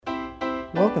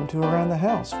Welcome to Around the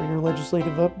House for your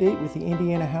legislative update with the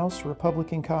Indiana House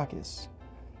Republican Caucus.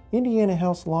 Indiana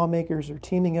House lawmakers are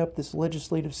teaming up this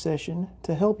legislative session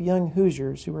to help young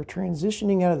Hoosiers who are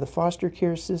transitioning out of the foster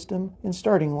care system and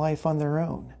starting life on their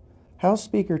own. House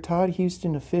Speaker Todd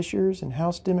Huston of Fishers and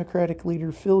House Democratic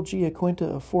Leader Phil Giaquinta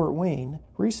of Fort Wayne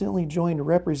recently joined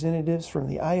representatives from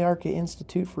the IARCA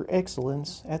Institute for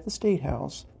Excellence at the State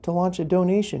House to launch a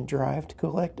donation drive to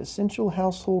collect essential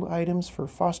household items for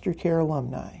foster care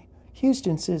alumni.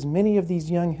 Huston says many of these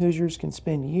young Hoosiers can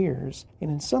spend years, and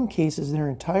in some cases their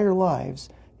entire lives,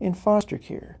 in foster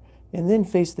care, and then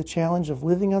face the challenge of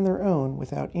living on their own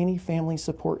without any family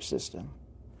support system.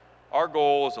 Our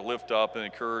goal is to lift up and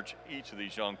encourage each of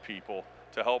these young people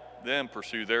to help them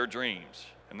pursue their dreams.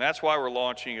 And that's why we're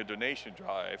launching a donation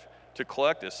drive to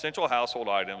collect essential household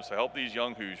items to help these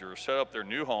young Hoosiers set up their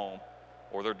new home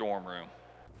or their dorm room.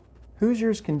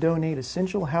 Hoosiers can donate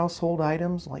essential household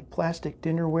items like plastic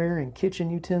dinnerware and kitchen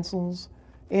utensils,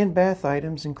 and bath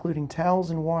items including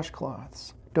towels and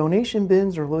washcloths. Donation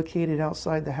bins are located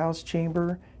outside the House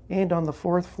chamber and on the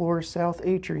 4th floor south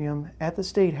atrium at the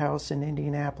State House in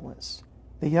Indianapolis.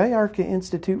 The IARCA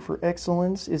Institute for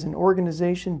Excellence is an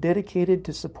organization dedicated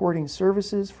to supporting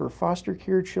services for foster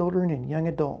care children and young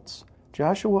adults.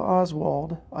 Joshua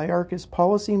Oswald, IARCA's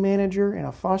policy manager and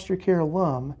a foster care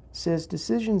alum, says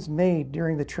decisions made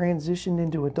during the transition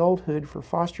into adulthood for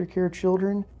foster care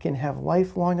children can have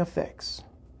lifelong effects.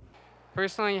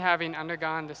 Personally, having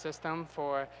undergone the system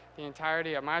for the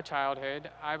entirety of my childhood,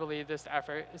 I believe this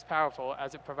effort is powerful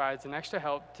as it provides an extra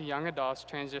help to young adults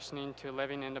transitioning to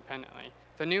living independently.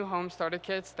 The new home starter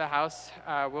kits the House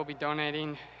will be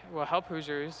donating will help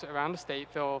Hoosiers around the state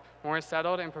feel more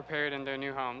settled and prepared in their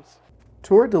new homes.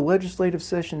 Toward the legislative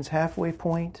session's halfway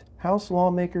point, House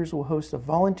lawmakers will host a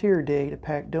volunteer day to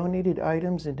pack donated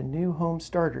items into new home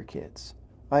starter kits.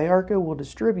 IARCA will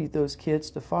distribute those kits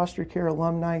to foster care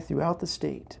alumni throughout the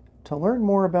state. To learn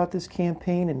more about this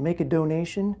campaign and make a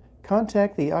donation,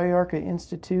 contact the IARCA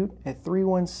Institute at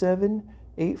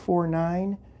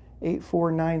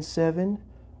 317-849-8497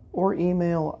 or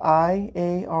email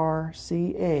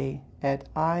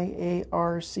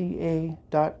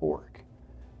IARCA@iarca.org.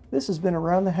 This has been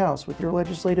Around the House with your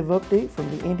legislative update from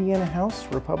the Indiana House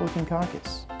Republican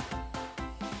Caucus.